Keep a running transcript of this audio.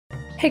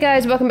Hey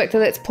guys, welcome back to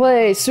Let's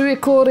Play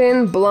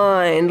Suikoden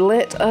Blind.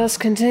 Let us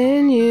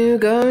continue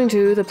going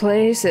to the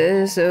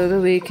places so that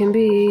we can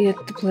be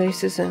at the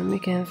places and we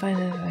can find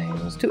the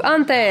things. To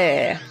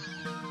NOCTE!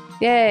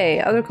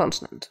 Yay, other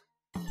continent.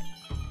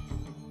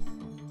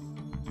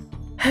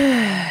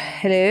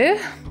 Hello?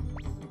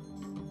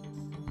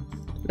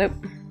 Nope.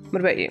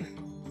 What about you?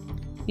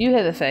 You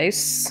have a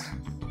face.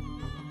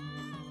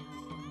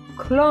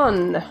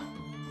 Klon.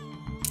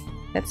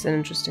 That's an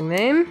interesting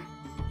name.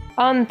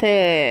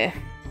 NOCTE.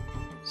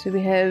 So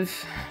we have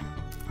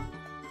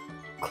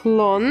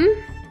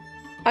Klon.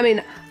 I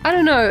mean, I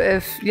don't know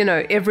if, you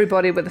know,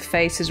 everybody with a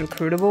face is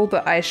recruitable,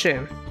 but I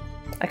assume.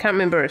 I can't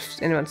remember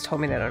if anyone's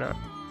told me that or not.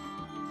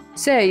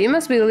 Say, you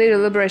must be the leader of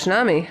the Liberation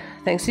Army.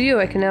 Thanks to you,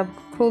 I can now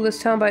call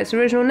this town by its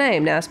original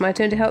name. Now it's my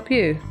turn to help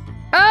you.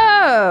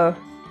 Oh!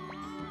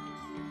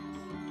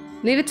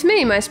 Leave it to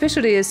me. My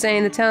specialty is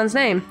saying the town's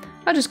name.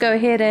 I'll just go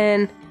ahead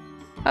and...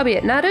 I'll be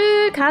at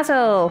Naru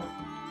Castle.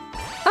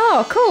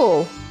 Oh,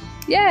 cool.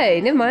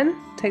 Yay, never mind.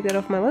 Take that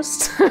off my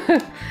list.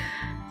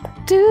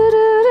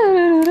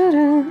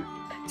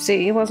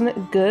 See, wasn't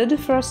it good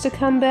for us to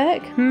come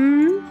back?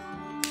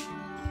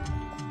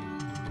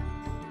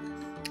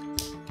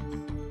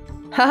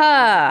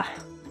 Haha!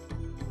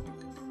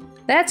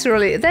 That's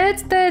really,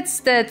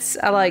 that's,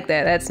 I like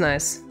that. That's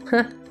nice.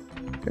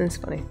 That's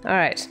funny.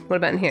 Alright, what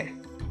about in here?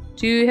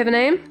 Do you have a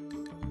name?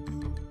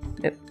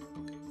 Nope.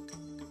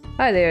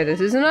 Hi there,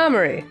 this is an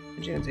armory,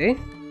 as you can see.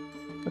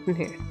 What's in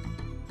here?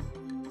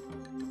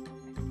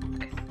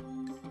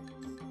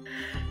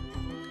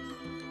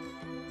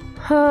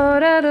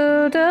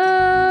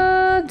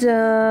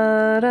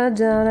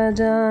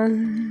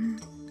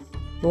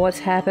 What's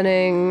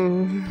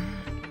happening?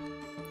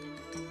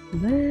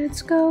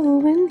 Let's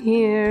go in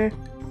here.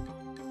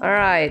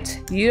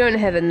 Alright, you don't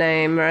have a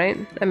name, right?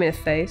 I mean a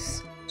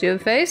face. Do you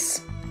have a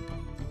face?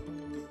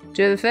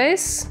 Do you have a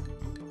face?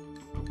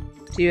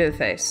 Do you have a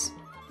face?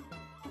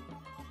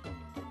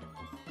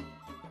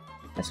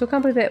 I still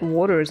can't believe that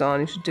water is on.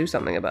 You should do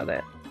something about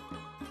that.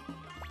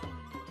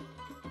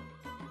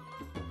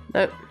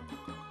 Nope.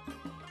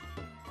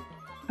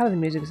 How the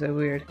music is so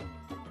weird.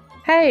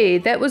 Hey,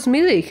 that was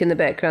Milik in the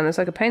background. There's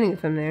like a painting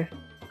of him there.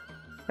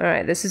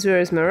 Alright, this is where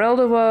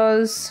Esmeralda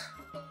was.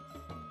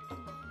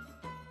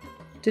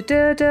 Da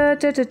da da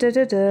da da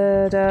da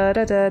da da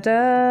da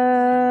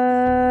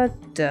da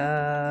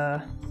da.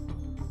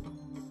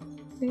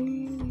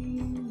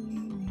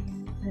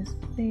 This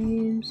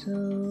seems so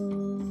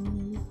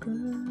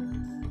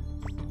good.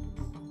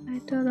 I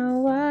don't know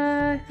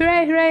why.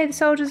 Hooray, hooray, the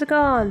soldiers are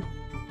gone.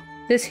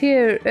 This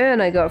here urn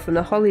I got from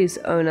the Holly's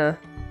owner.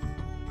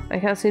 I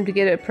can't seem to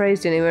get it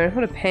appraised anywhere.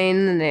 What a pain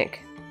in the neck.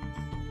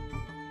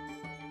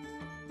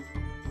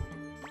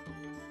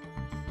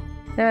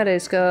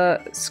 Nowadays,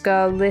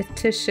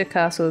 Scarletisha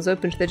Castle is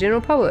open to the general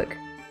public.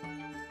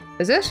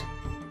 Is it?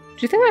 Do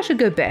you think I should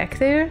go back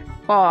there?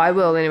 Oh, I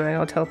will anyway.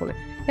 I'll teleport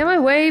there. Get my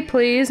way,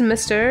 please,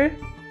 mister.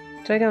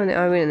 Did I go in there?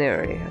 Oh, I went in there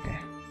already. Okay.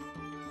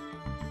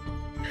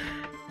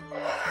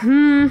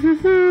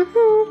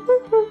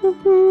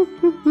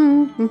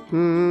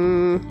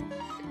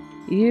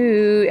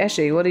 You,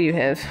 Ashley, what do you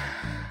have?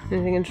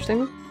 Anything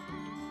interesting?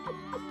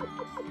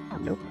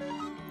 Nope.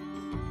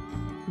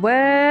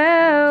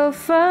 Well,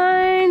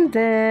 fine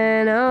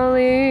then, I'll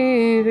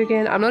leave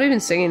again. I'm not even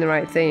singing the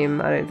right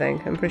theme, I don't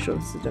think. I'm pretty sure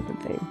this is a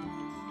different theme.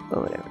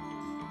 But whatever.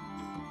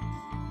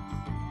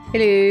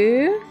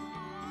 Hello?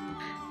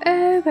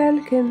 Oh,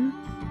 welcome.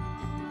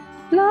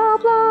 Blah,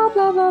 blah,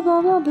 blah, blah,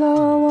 blah, blah,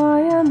 blah.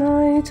 Why am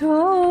I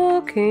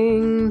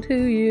talking to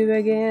you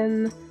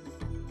again?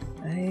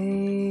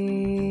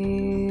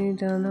 I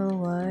don't know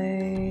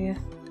why.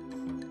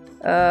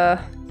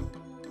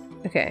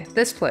 Okay,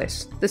 this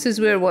place. This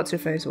is where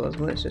What's-Her-Face was.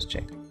 Let's just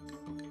check.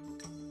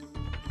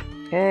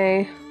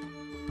 Okay.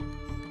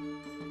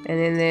 And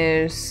then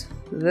there's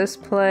this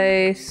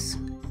place.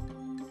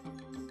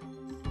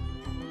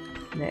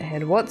 And that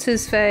had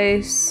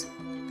What's-His-Face.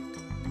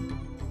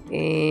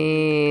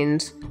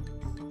 And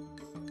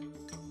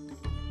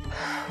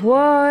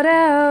what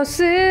else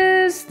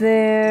is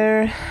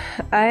there?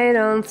 I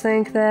don't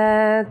think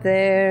that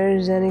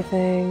there's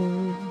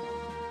anything.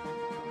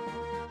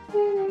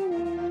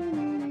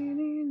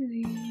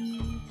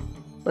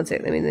 One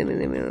sec, let me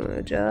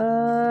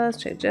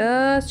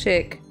just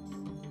check.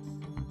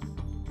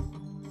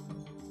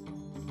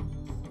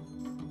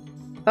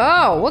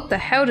 Oh, what the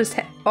hell just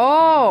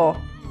oh,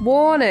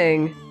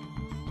 warning.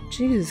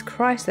 Jesus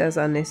Christ, that was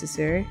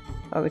unnecessary.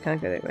 Oh, we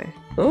can't go that way.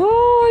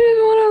 Oh, I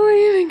just want to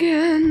leave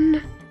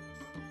again.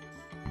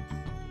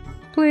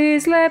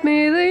 Please let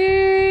me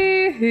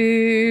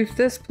leave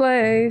this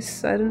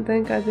place. I didn't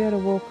think I'd be able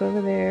to walk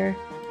over there.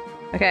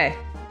 Okay,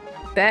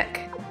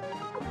 back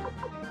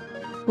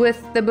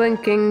with the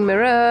blinking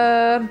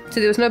mirror.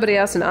 So there was nobody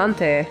else in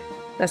NOCTE.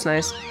 That's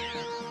nice.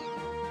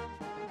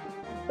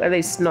 At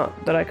least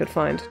not that I could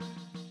find.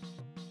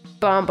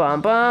 Bum bum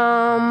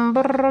bum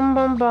bum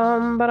bum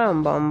bum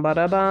bum bum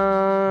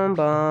bum bum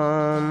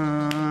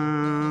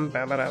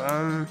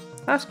bum.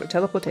 Ask for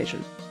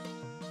teleportation.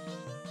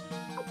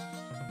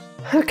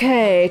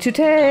 Okay, to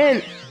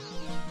 10.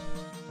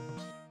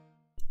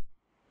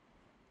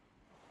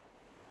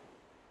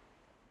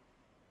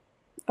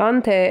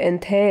 Ante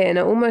and ten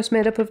are almost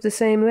made up of the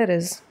same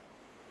letters.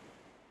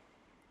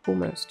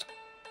 Almost.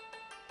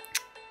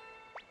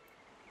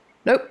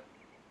 Nope.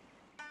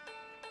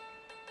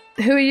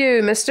 Who are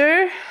you,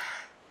 mister?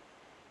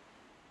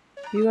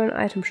 You are an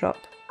item shop.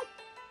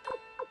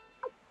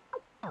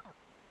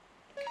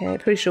 Okay,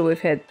 pretty sure we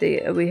had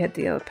the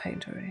yellow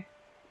paint already.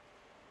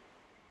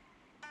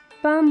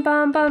 Bum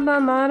bum bum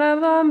bum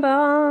bum bum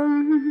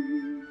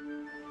bum.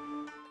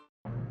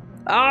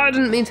 Oh, I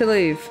didn't mean to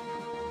leave.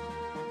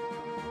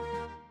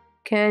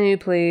 Can you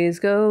please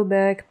go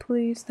back,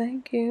 please?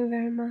 Thank you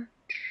very much.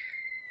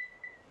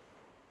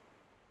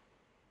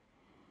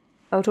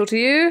 I'll talk to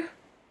you.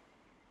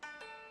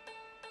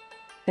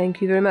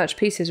 Thank you very much.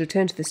 Peace has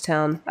returned to this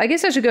town. I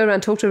guess I should go around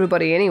and talk to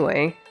everybody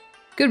anyway.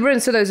 Good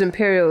riddance to those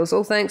Imperials,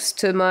 all thanks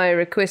to my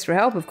request for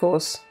help, of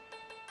course.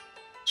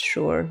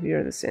 Sure,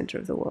 you're the center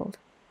of the world.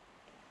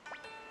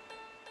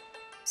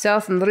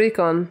 South and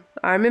Recon.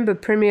 I remember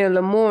Premier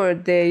L'Amour,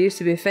 there used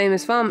to be a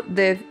famous farm.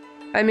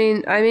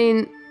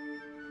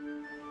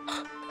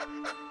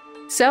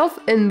 South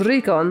and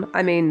Recon,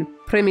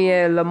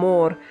 Premier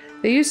L'Amour.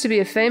 There used to be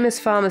a famous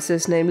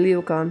pharmacist named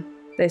Liukan.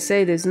 They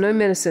say there's no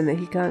medicine that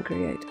he can't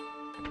create.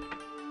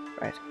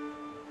 Right.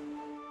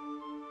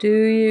 Do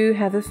you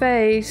have a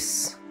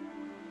face?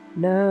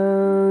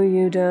 No,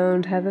 you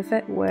don't have a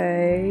face.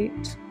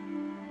 Wait.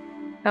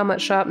 How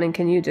much sharpening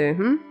can you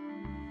do,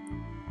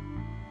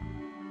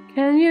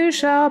 Can you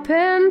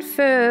sharpen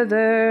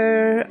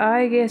further?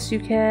 I guess you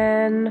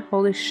can.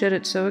 Holy shit,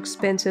 it's so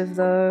expensive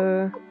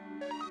though.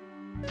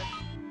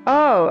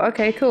 Oh,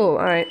 okay, cool.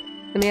 Alright.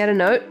 Let me add a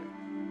note.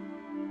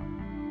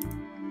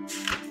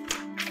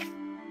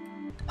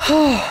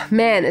 Oh,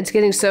 man, it's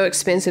getting so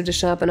expensive to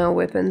sharpen our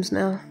weapons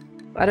now.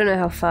 I don't know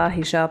how far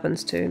he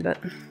sharpens to, but...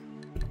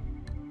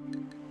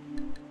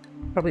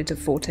 probably to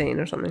 14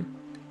 or something.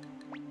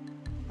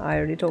 I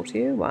already talked to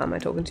you. Why am I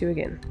talking to you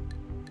again?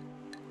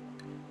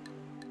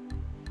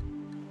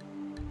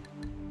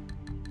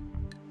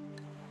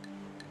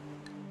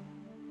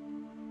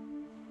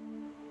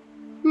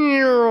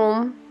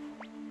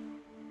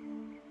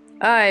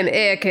 I'm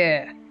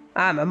Eke.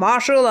 I'm a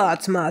martial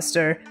arts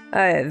master.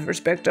 I have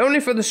respect only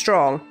for the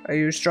strong. Are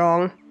you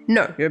strong?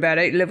 No, you're about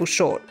 8 levels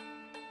short.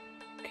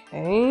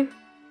 Okay.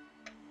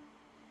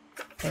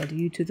 Add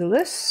you to the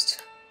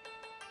list.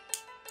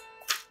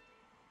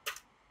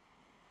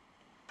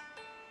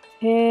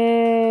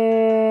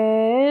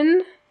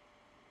 And...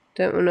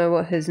 don't know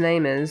what his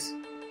name is.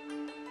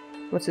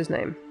 What's his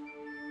name?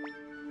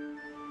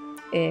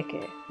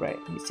 Eke. Right,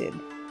 he said.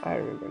 I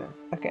remember now.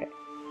 Okay.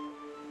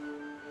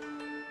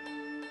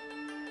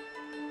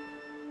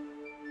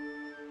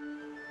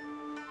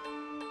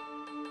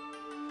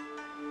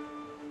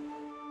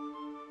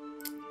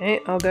 Okay,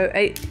 I'll go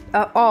 8.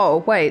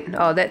 Oh, wait.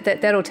 Oh,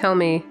 that'll tell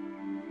me.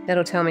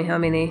 That'll tell me how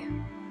many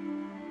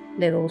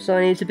levels. So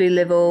I need to be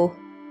level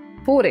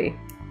 40.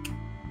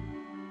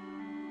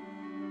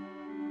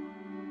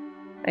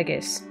 I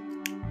guess.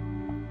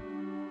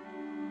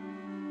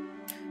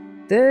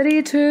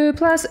 32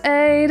 plus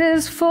 8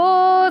 is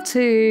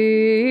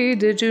 40.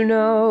 Did you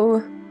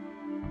know?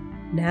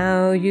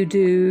 Now you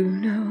do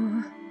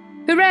know.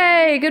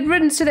 Hooray! Good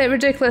riddance to that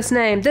ridiculous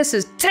name. This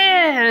is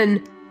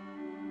 10!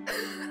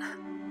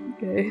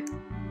 Okay.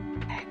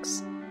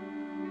 X.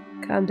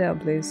 Calm down,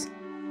 please.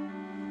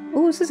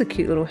 Oh, this is a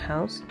cute little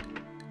house.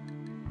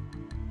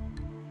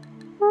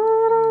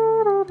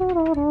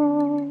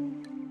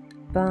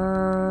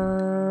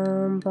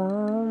 Bum,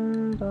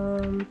 bum,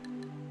 bum.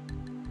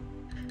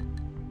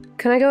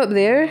 Can I go up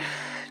there?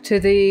 To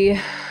the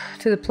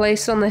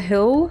place on the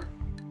hill?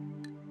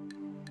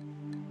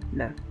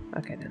 No.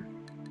 Okay then.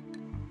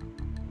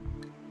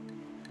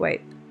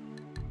 Wait.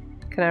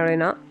 Can I really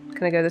not?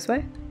 Can I go this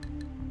way?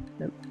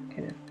 Nope.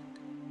 Okay, no.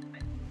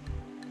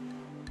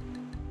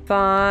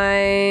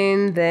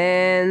 Fine,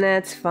 then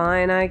that's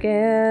fine, I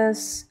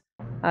guess.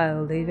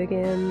 I'll leave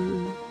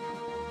again.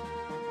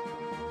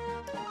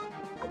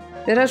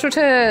 Let us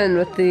return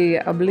with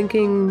the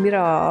blinking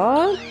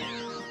mirror.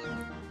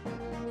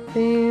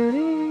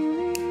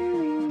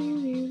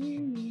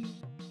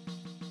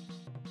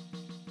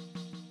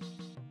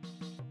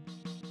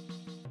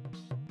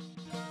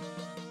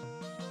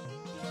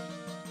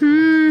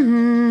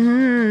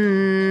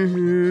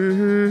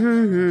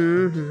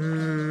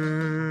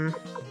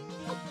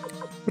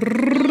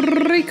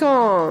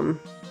 Recon!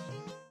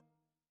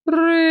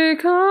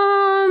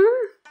 Recon!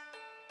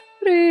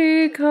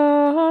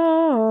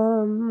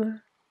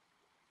 Recon!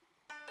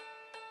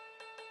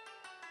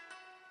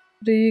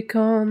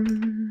 Recon!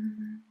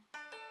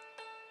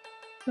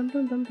 Bum,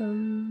 bum, bum,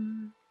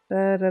 bum.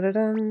 Da, da, da,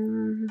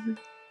 dum.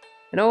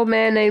 An old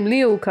man named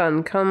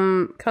Liukan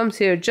comes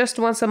here just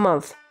once a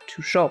month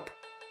to shop.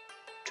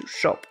 To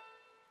shop.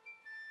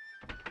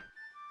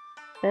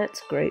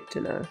 That's great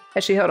to know.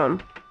 Actually, hold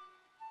on.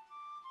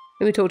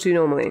 Let me talk to you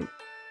normally.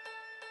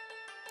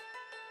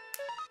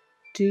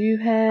 Do you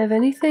have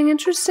anything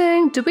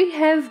interesting? Do we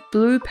have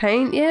blue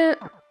paint yet?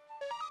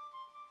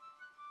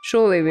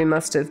 Surely we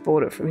must have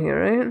bought it from here,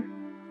 right?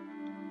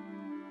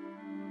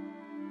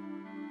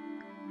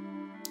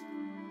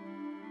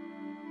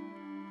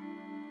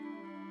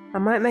 I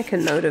might make a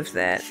note of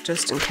that,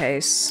 just in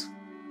case.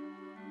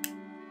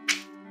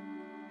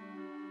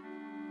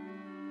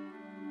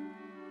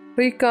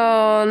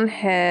 Suikoden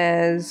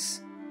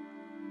has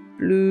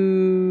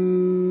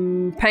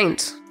blue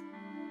paint.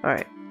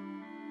 Alright.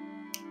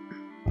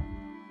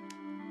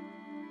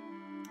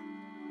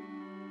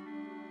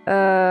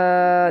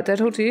 Did I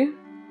talk to you?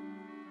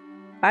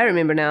 I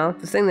remember now.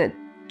 The thing that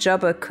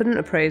Jabba couldn't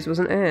appraise was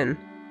an urn.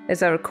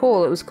 As I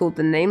recall, it was called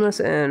the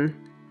Nameless Urn.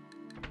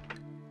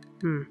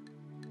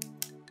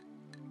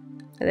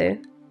 Hello.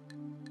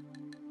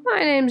 My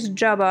name's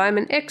Jabba. I'm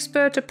an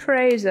expert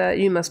appraiser.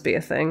 You must be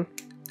a thing.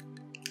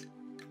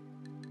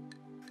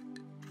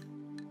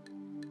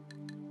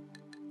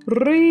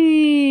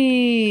 Recon.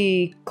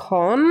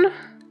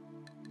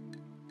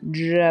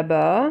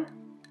 Jabba.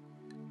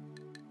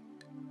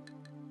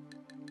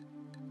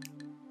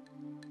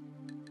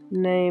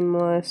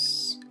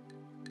 Nameless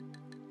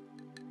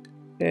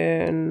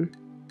Urn.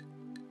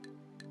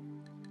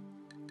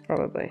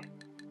 Probably.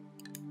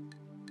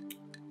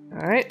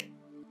 Alright.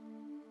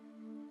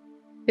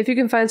 If you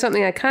can find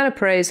something I can't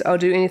appraise, I'll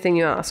do anything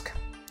you ask.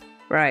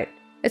 Right.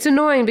 It's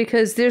annoying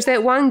because there's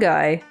that one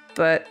guy,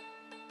 but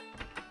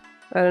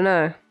I don't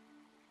know.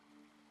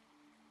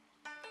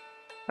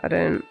 I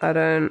don't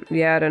know.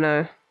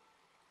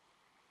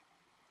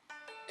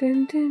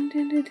 Dun, dun,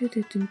 dun, dun,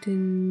 dun, dun,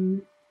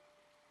 dun.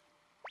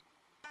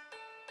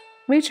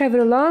 We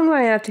travelled a long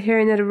way after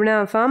hearing that a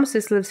renowned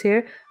pharmacist lives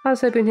here. I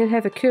was hoping he'd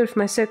have a cure for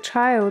my sick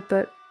child,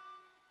 but...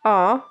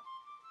 Aw.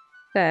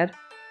 Sad.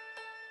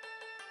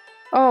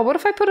 Oh, what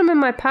if I put him in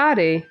my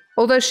party?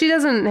 Although she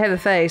doesn't have a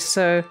face,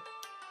 so...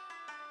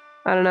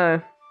 I don't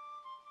know.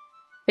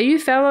 Are you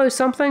fellow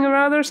something or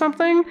other or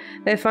something?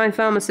 They find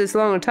pharmacists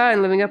long retired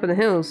and living up in the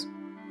hills.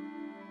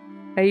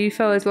 Are you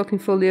fellows looking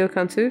for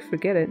Ryokan too?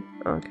 Forget it.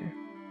 Oh, okay.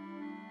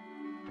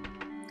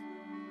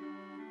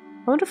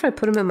 I wonder if I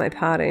put him in my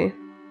party.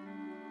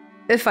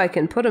 If I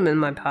can put him in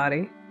my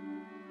party.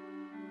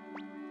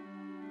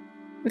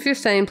 If you're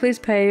staying, please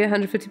pay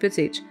 150 bits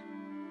each.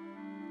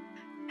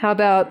 How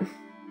about...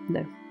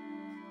 No.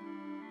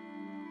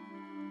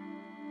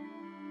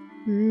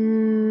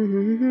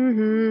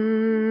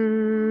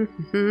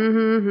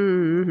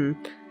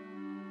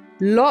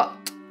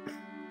 Lot.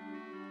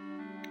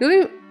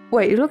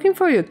 Wait, you're looking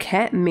for your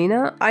cat,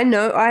 Mina? I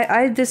know,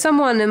 there's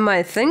someone in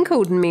my thing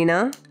called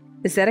Mina.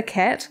 Is that a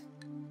cat?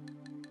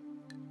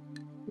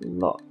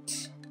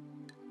 Lotte.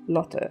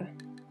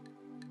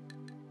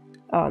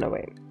 Oh, no,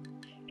 wait.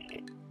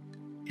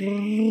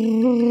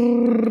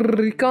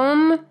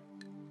 Recon.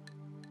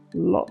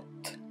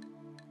 Lot.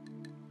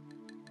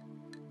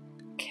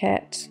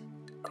 Cat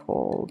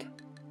called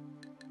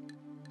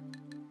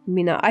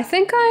Mina. I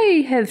think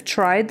I have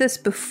tried this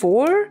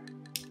before,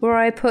 where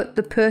I put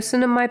the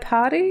person in my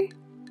party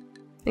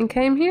and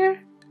came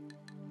here.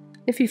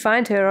 If you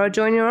find her, I'll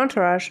join your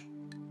entourage.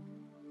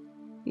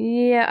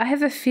 Yeah, I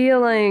have a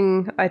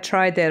feeling I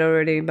tried that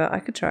already, but I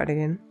could try it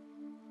again,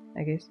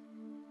 I guess.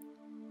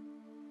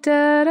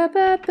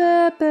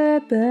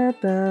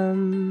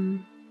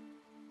 Da-da-ba-ba-ba-ba-bum.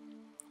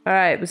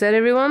 Alright, was that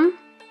everyone?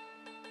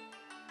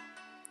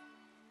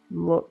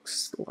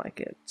 Looks like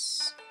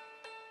it's...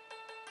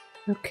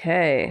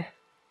 Okay.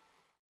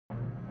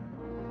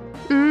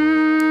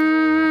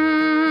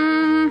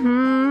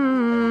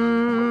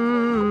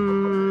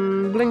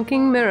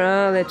 Blinking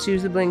mirror. Let's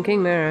use the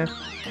blinking mirror.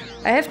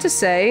 I have to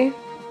say,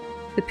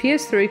 the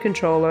PS3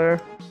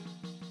 controller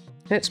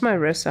hurts my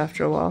wrist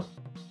after a while.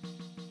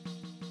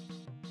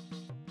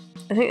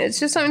 I think it's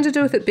just something to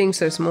do with it being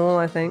so small,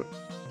 I think.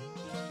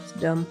 It's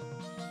dumb.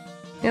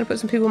 I'm gonna put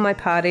some people in my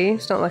party.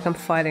 It's not like I'm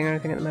fighting or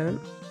anything at the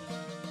moment.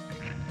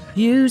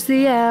 Use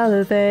the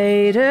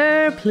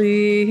elevator,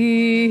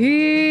 please.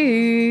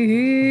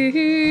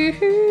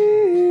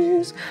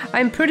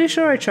 I'm pretty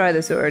sure I tried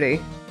this already.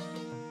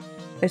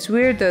 It's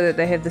weird though that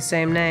they have the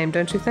same name,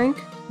 don't you think?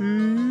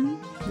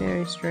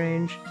 Very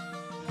strange.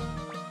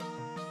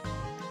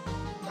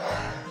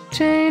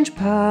 Change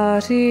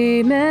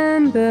party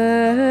members,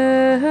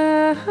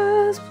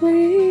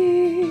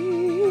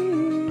 please.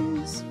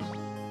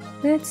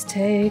 Let's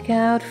take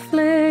out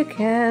Flick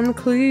and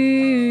Cleo.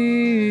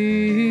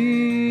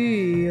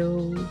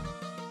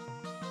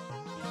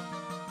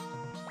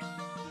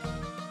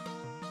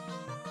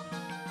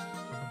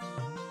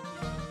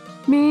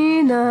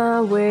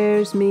 Mina,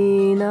 where's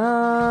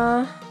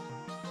Mina?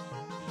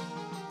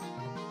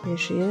 Here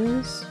she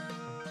is.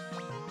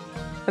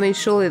 I mean,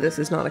 surely this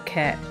is not a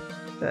cat,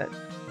 but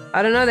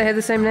I don't know, they have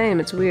the same name,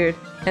 it's weird.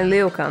 And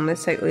Ryokan,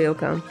 let's take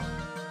Ryokan.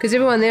 Because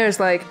everyone there is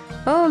like,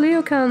 oh,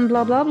 Ryokan,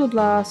 blah blah blah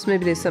blah, so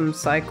maybe there's some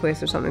side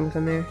quest or something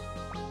within there.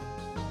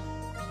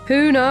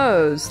 Who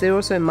knows? There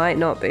also might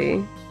not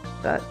be,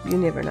 but you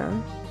never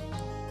know.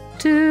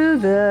 To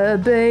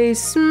the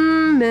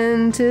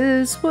basement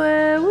is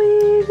where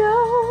we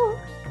go.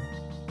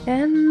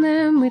 And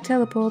then we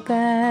teleport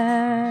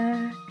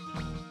back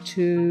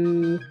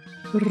to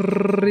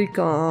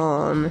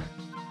Recon.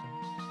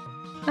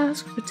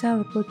 Ask for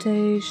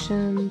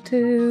teleportation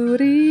to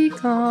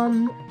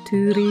Recon,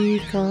 to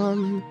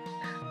Recon,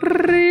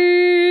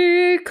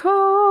 Recon.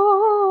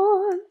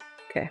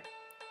 Okay.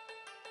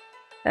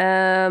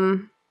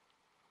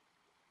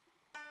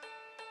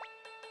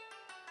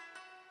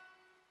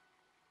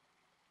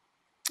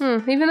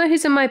 Even though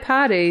he's in my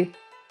party,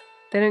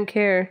 they don't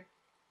care.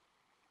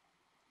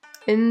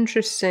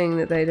 Interesting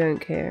that they don't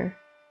care.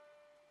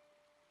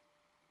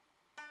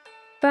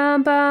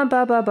 Bum bum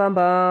bum bum bum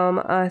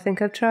bum. I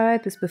think I've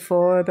tried this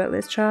before, but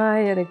let's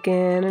try it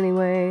again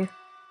anyway.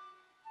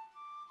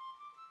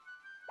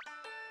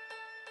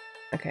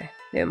 Okay,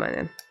 never mind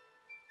then.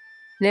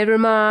 Never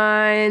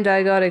mind,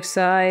 I got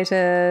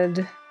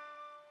excited.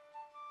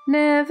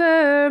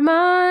 Never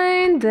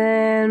mind,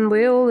 then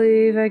we'll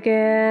leave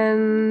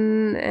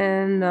again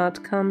and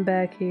not come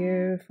back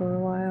here for a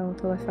while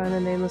until I find a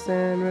nameless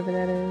end, wherever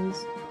that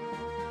is.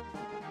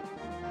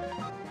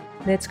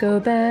 Let's go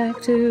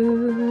back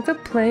to the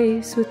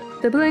place with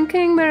the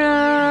blinking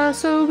mirror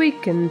so we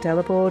can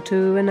teleport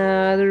to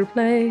another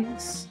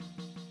place.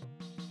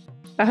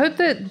 I hope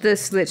that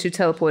this lets you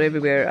teleport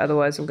everywhere,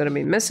 otherwise I'm gonna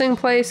be missing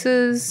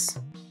places.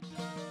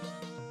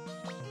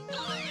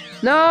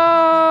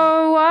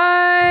 No!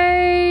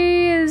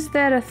 Why is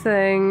that a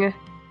thing?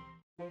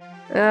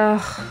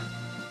 Ugh.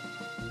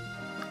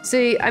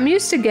 See, I'm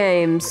used to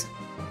games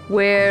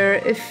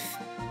where if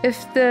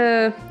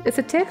the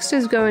text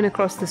is going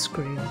across the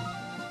screen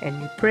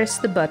and you press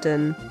the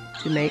button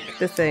to make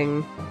the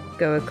thing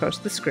go across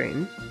the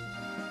screen,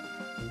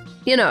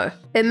 you know,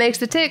 it makes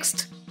the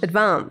text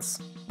advance.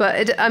 But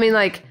it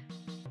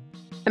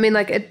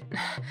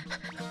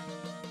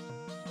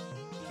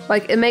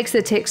makes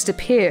the text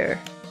appear,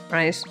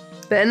 right?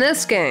 But in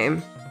this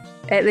game,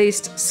 at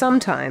least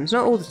sometimes,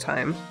 not all the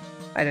time,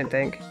 I don't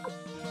think,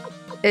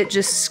 it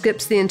just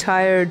skips the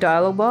entire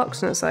dialogue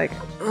box and it's like,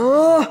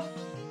 oh!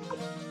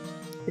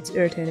 It's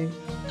irritating.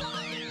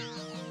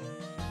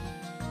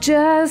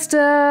 Just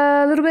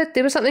a little bit.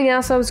 There was something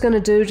else I was gonna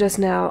do just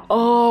now.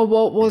 Oh,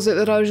 what was it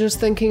that I was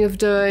just thinking of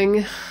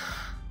doing?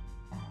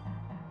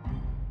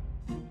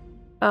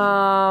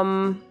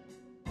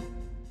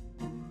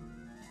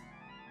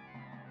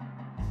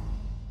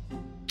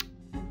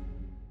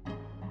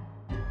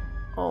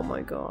 Oh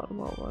my god,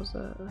 what was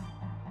it?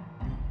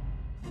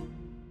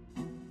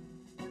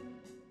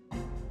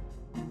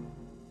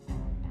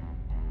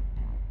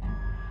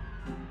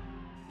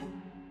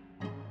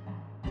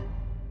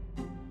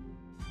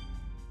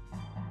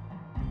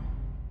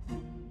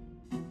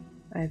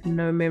 I have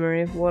no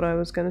memory of what I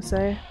was gonna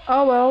say.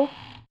 Oh well.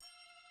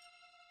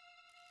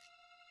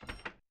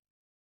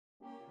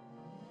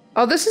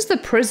 Oh, this is the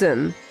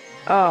prison.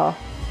 Oh.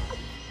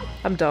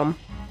 I'm dumb.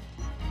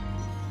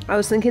 I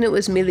was thinking it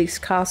was Millie's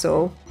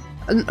castle.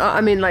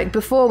 I mean, like,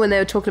 before when they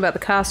were talking about the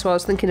castle, I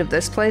was thinking of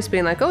this place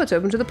being like, oh, it's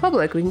open to the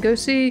public. We can go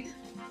see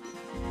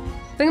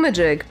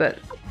Thingamajig, but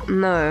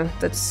no,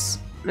 that's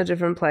a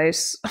different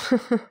place.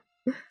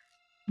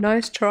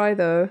 Nice try,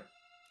 though.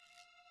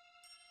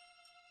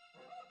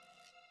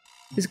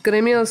 Is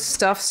Gremio's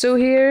stuff still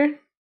here?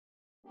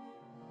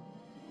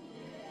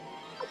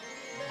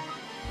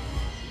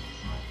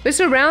 We're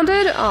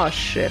surrounded? Oh,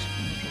 shit.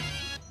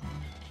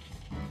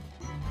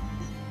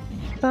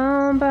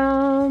 Bum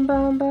bum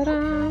bum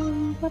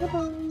ba-dum,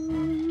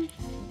 ba-da-bum.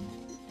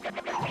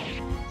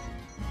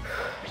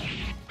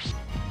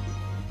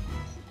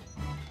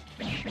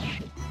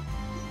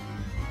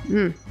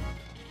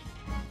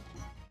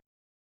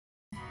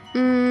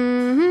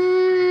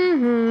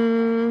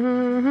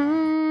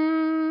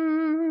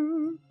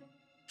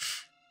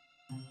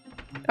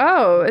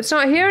 Oh, it's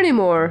not here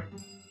anymore.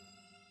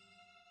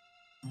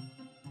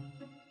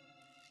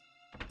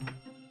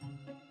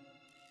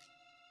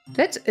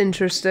 That's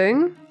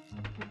interesting.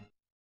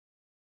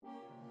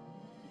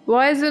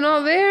 Why is it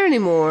not there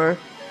anymore?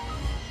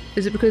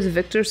 Is it because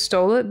Victor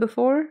stole it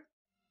before?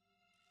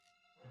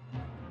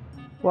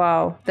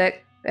 Wow,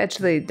 that's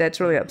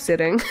really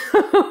upsetting.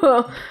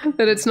 That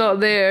it's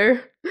not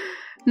there.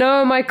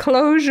 No, my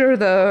closure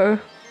though.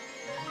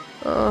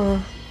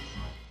 Oh.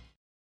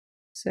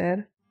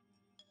 Sad.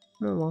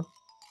 Oh well.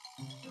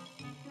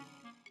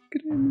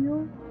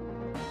 Gremio.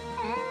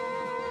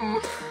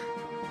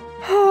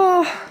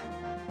 Oh.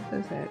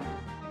 So sad.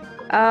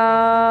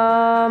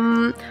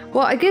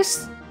 Well, I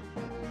guess...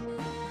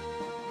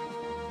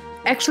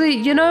 Actually,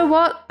 you know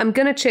what? I'm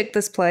gonna check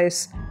this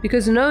place.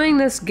 Because knowing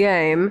this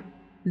game,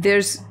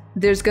 there's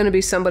gonna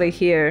be somebody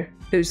here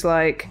who's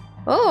like,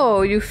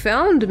 oh, you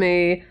found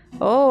me.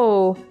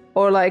 Oh.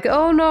 Or like,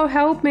 oh no,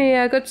 help me,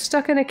 I got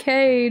stuck in a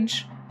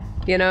cage.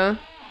 You know?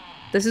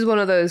 This is one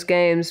of those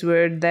games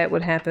where that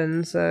would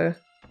happen, so...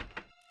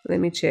 Let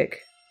me check.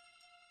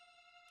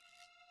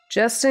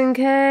 Just in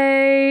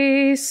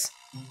case,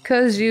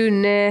 'cause you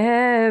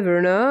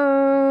never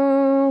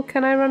know.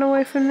 Can I run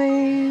away from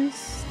these?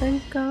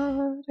 Thank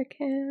God I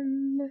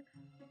can.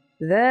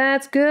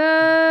 That's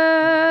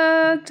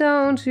good.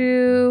 Don't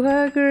you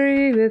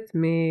agree with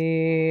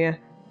me?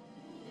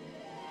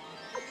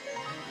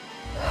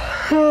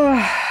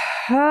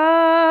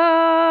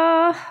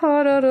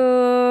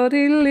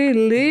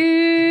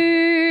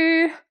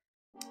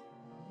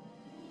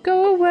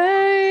 Go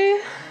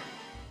away.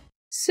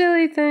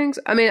 Silly things.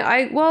 I mean,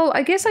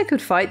 I guess I could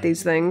fight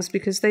these things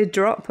because they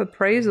drop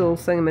appraisal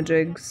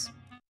thingamajigs.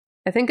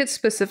 I think it's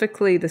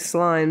specifically the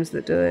slimes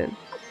that do it,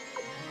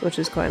 which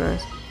is quite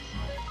nice.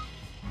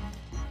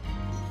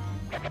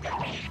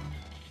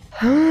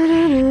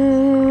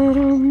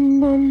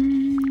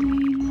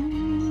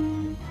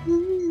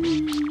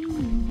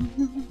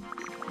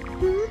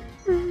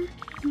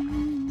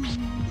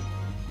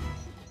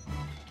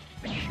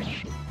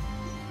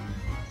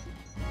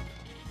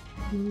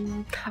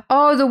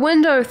 Oh, the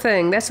window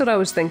thing. That's what I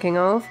was thinking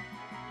of.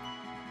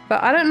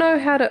 But I don't know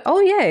how to...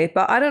 Oh, yay.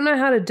 But I don't know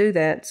how to do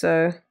that,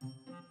 so...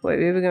 Wait,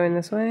 we were going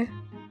this way?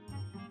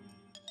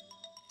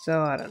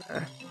 So, I don't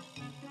know.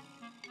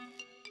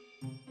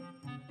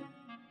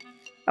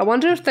 I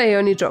wonder if they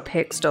only drop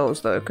hex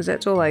dolls, though, because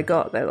that's all I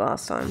got that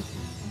last time.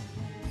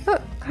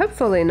 But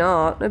hopefully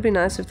not. It'd be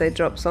nice if they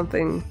dropped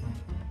something,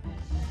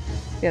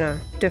 you know,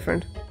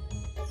 different.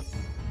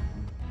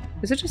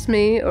 Is it just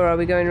me, or are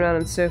we going around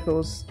in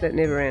circles that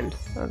never end?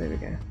 Oh, there we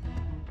go.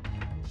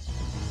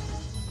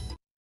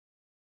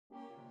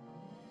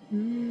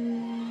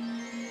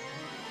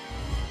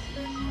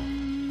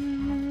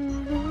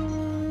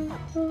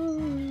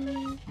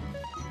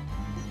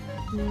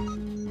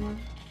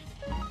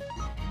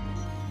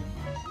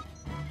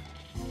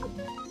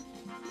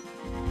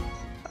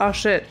 Oh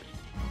shit.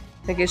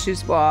 I guess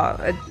she's... well,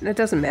 it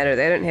doesn't matter.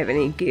 They don't have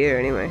any gear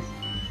anyway.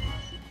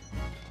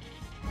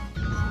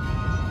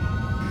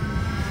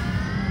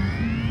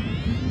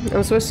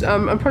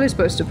 I'm probably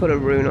supposed to put a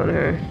rune on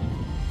her.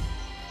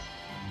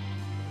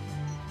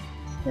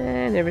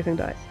 And everything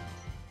died.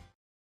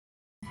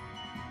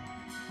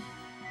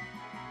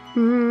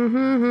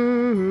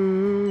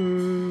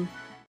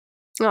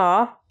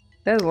 Aw,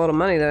 that's a lot of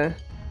money though.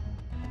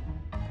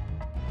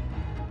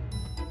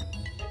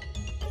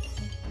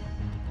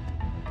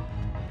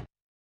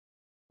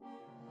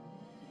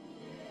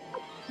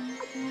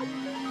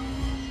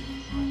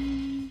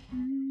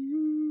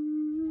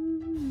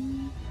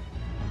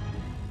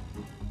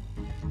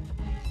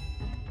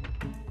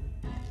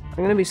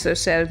 I'm gonna be so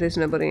sad if there's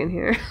nobody in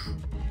here.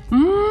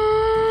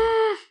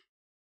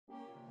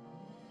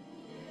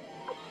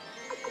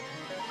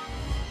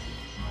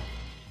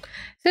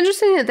 It's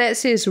interesting that that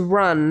says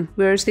run,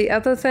 whereas the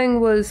other thing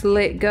was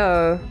let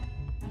go.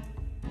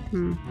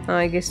 Oh,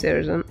 I guess there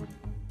isn't.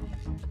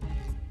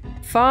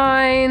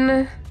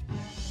 Fine.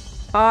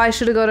 Oh, I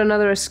should have got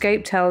another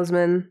escape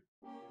talisman.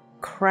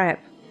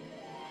 Crap.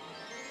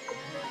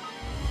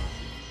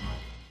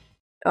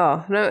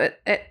 Oh, no,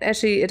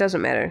 actually, it doesn't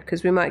matter,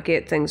 because we might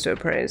get things to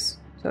appraise,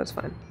 so it's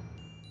fine.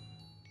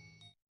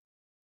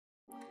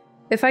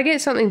 If I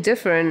get something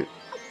different...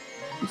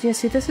 Yeah,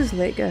 see, this is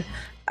let go.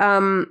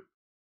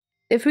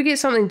 If we get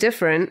something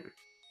different,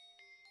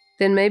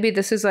 then maybe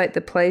this is like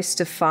the place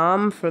to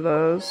farm for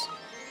those.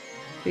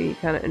 Be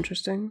kind of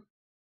interesting.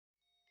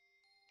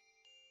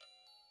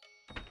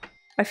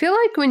 I feel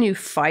like when you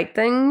fight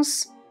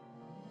things,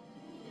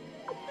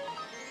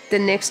 the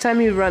next time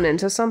you run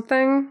into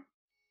something,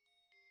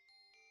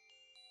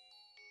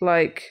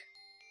 like,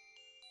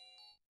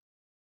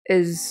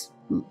 is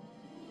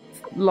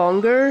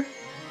longer,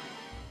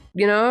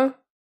 you know?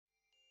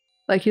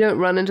 Like, you don't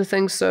run into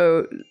things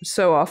so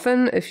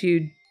often if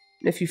you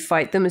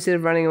fight them instead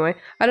of running away.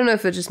 I don't know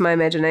if it's just my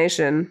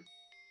imagination,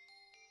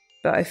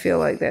 but I feel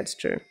like that's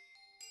true.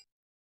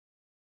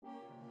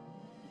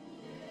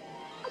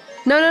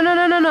 No, no, no,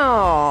 no, no,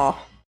 no!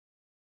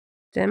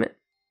 Damn it.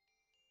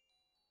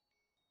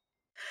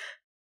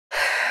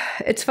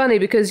 It's funny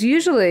because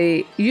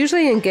usually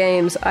in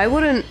games, I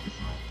wouldn't...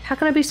 How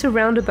can I be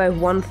surrounded by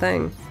one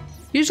thing?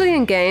 Usually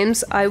in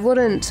games, I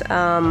wouldn't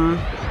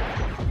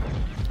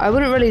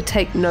really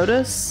take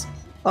notice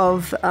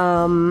of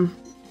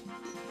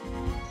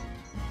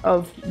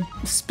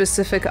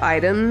specific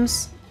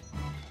items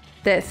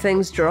that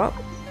things drop.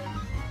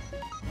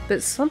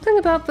 But something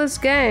about this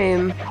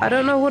game, I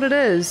don't know what it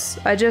is.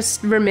 I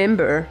just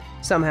remember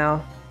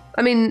somehow.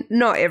 I mean,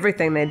 not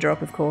everything they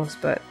drop, of course,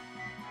 but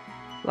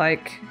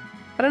like,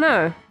 I don't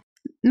know.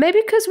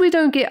 Maybe because we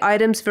don't get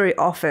items very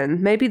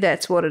often. Maybe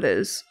that's what it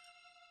is.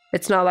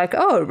 It's not like,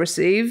 oh,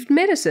 received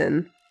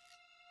medicine.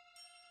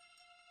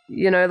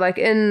 You know, like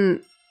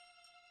in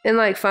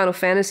like Final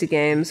Fantasy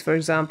games, for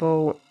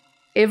example,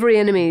 every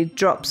enemy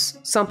drops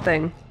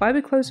something. Why are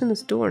we closing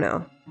this door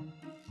now?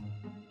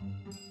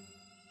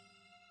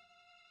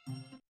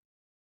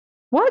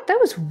 What? That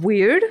was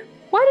weird.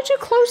 Why did you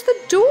close the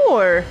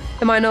door?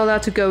 Am I not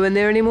allowed to go in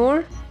there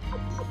anymore?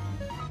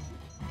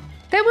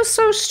 That was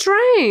so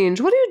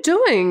strange. What are you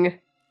doing?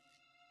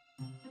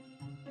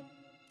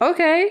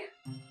 Okay.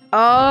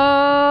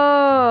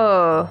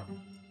 Oh.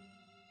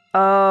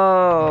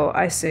 Oh,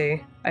 I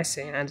see. I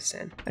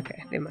understand.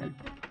 Okay, never mind.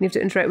 You have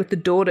to interact with the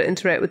door to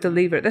interact with the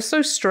lever. That's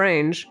so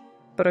strange.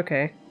 but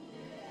okay.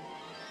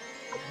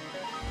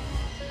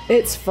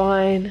 It's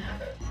fine.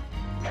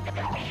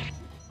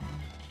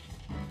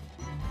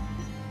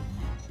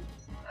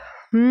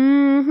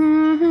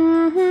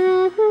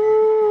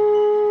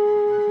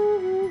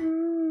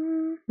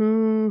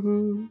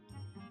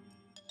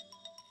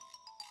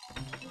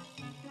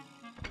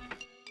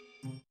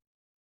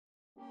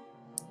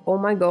 Oh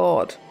my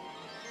god.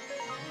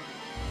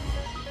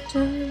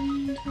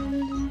 Dun,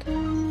 dun, dun,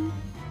 dun.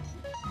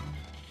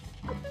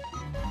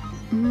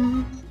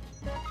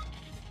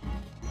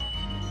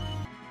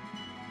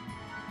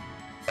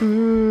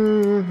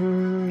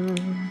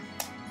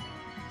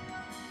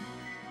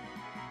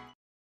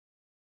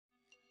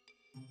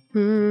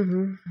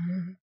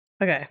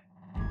 Okay.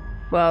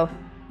 Well,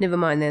 never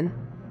mind then.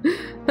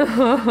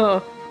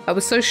 I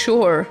was so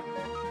sure.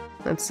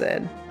 That's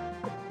sad.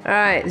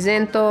 Alright,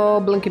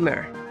 Zento blinking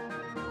mirror.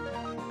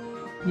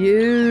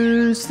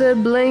 Use the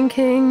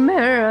blinking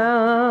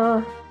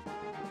mirror.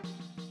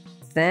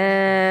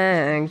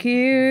 Thank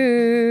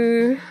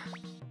you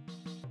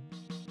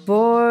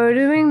for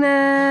doing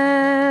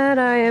that.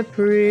 I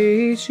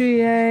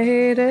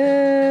appreciate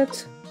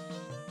it.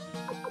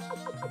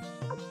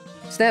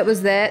 So that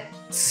was that.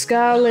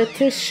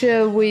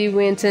 Scarletisha we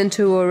went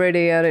into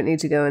already. I don't need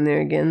to go in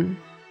there again.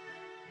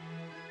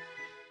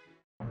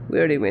 We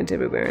already went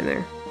everywhere in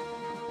there,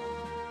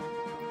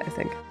 I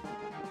think.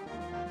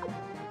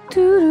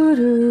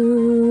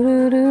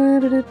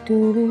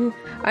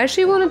 I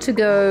actually wanted to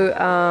go,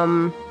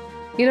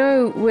 you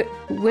know,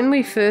 when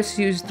we first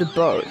used the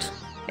boat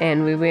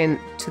and we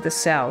went to the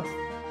south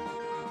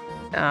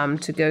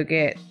to go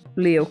get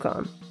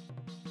Leokan.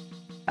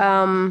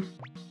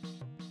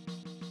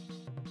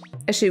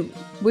 Actually,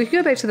 we could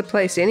go back to the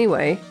place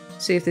anyway,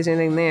 see if there's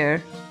anything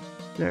there.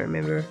 I don't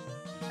remember.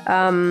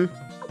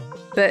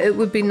 But it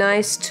would be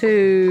nice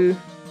to...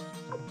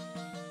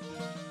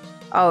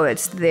 Oh,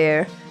 it's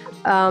there.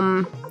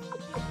 I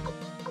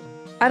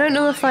don't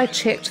know if I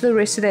checked the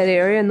rest of that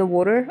area in the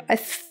water. I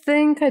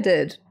think I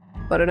did,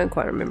 but I don't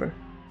quite remember.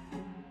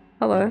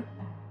 Hello.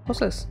 What's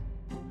this?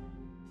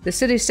 The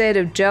city-state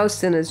of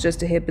Joustin is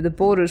just ahead, but the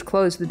border is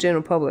closed to the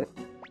general public.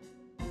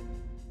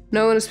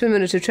 No one is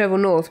permitted to travel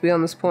north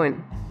beyond this point.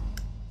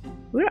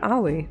 Where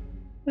are we?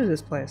 What is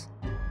this place?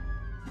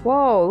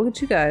 Whoa, look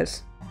at you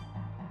guys.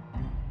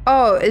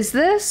 Oh, is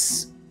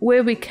this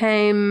where we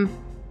came?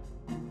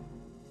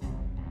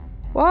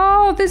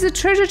 Whoa, there's a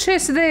treasure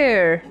chest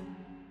there.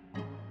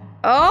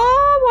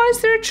 Oh, why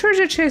is there a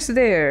treasure chest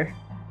there?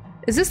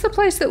 Is this the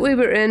place that we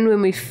were in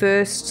when we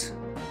first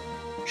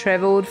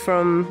traveled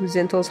from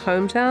Zentel's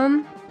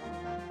hometown?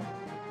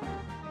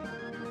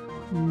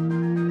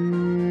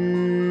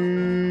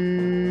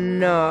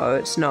 No,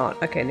 it's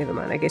not. Okay, never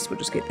mind. I guess we'll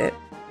just get that.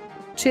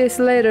 Chest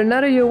later.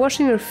 Nada, you're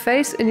washing your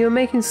face and you're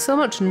making so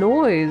much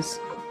noise.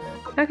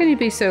 How can you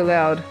be so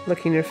loud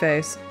licking your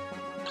face?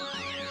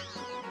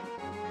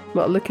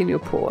 Well, licking your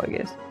paw, I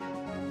guess.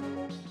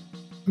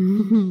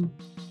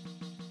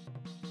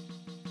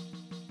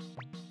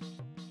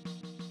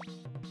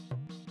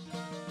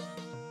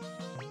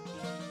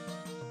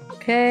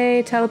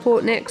 Okay,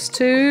 teleport next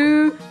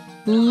to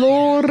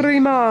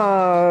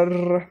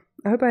Lorimar.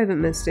 I hope I haven't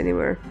missed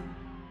anywhere.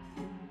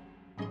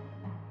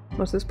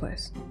 What's this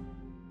place?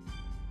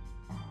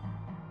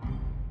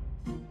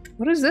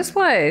 What is this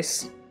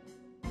place?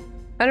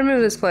 I don't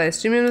remember this place.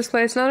 Do you remember this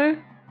place, Naru?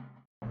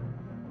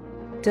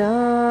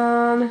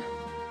 Done.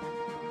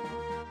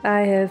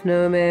 I have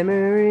no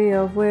memory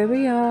of where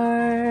we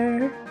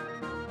are.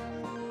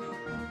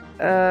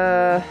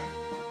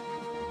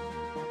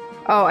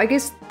 Oh, I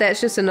guess that's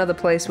just another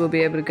place we'll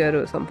be able to go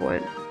to at some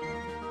point.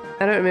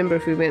 I don't remember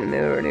if we went in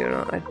there already or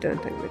not. I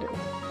don't think we did.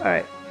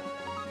 Alright.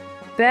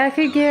 Back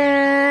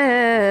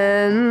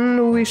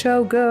again, we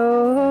shall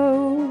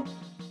go.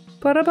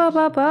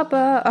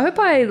 Ba-da-ba-ba-ba-ba. I hope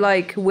I,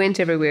 like, went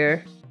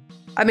everywhere.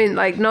 I mean,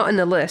 like, not in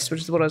the list,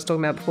 which is what I was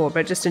talking about before,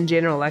 but just in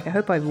general, like, I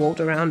hope I've walked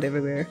around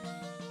everywhere.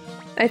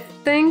 I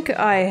think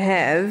I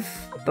have,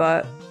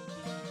 but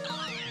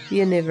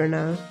you never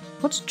know.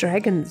 What's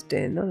Dragon's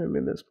Den? I don't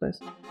remember this place.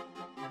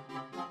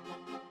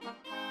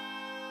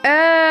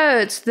 Oh,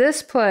 it's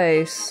this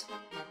place.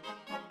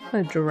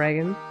 A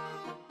dragon.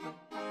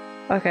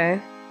 Okay.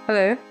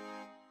 Hello.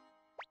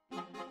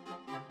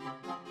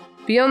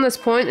 Beyond this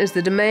point is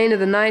the domain of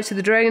the Knights of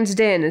the Dragon's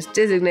Den, as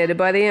designated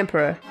by the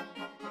Emperor.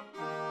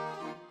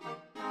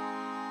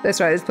 That's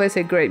right, this place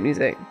had great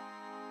music.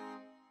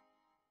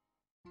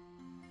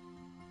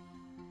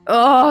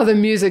 Oh, the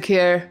music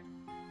here.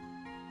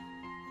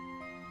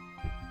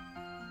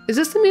 Is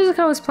this the music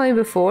I was playing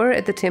before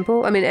at the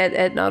temple? I mean,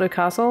 at NOCTE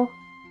Castle?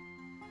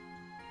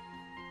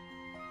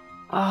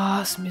 Oh,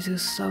 this music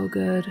is so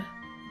good.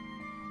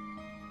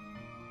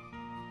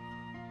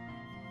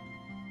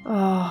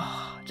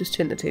 Oh, just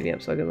turn the TV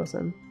up so I can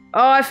listen.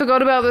 Oh, I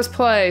forgot about this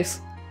place.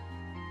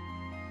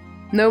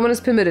 No one is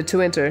permitted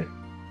to enter.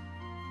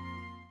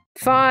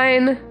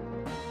 Fine.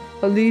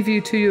 I'll leave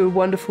you to your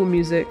wonderful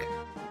music.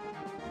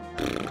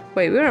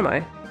 Wait, where am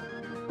I?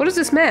 What is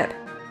this map?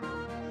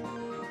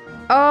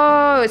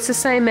 Oh, it's the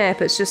same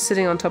map. It's just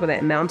sitting on top of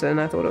that mountain.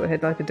 I thought it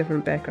had like a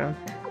different background.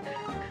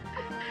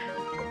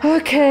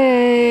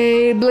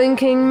 Okay,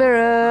 blinking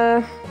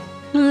mirror.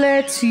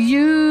 Let's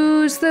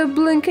use the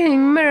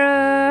blinking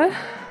mirror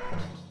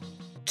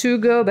to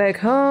go back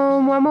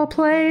home. One more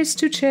place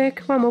to check.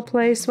 One more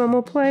place, one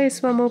more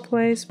place, one more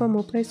place, one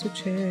more place to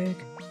check.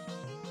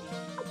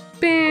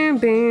 Bing,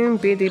 bing,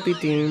 biddy,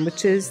 biddy.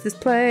 Which is this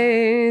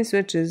place?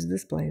 Which is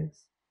this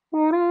place?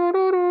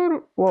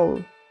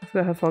 Whoa, I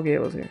forgot how foggy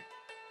it was here.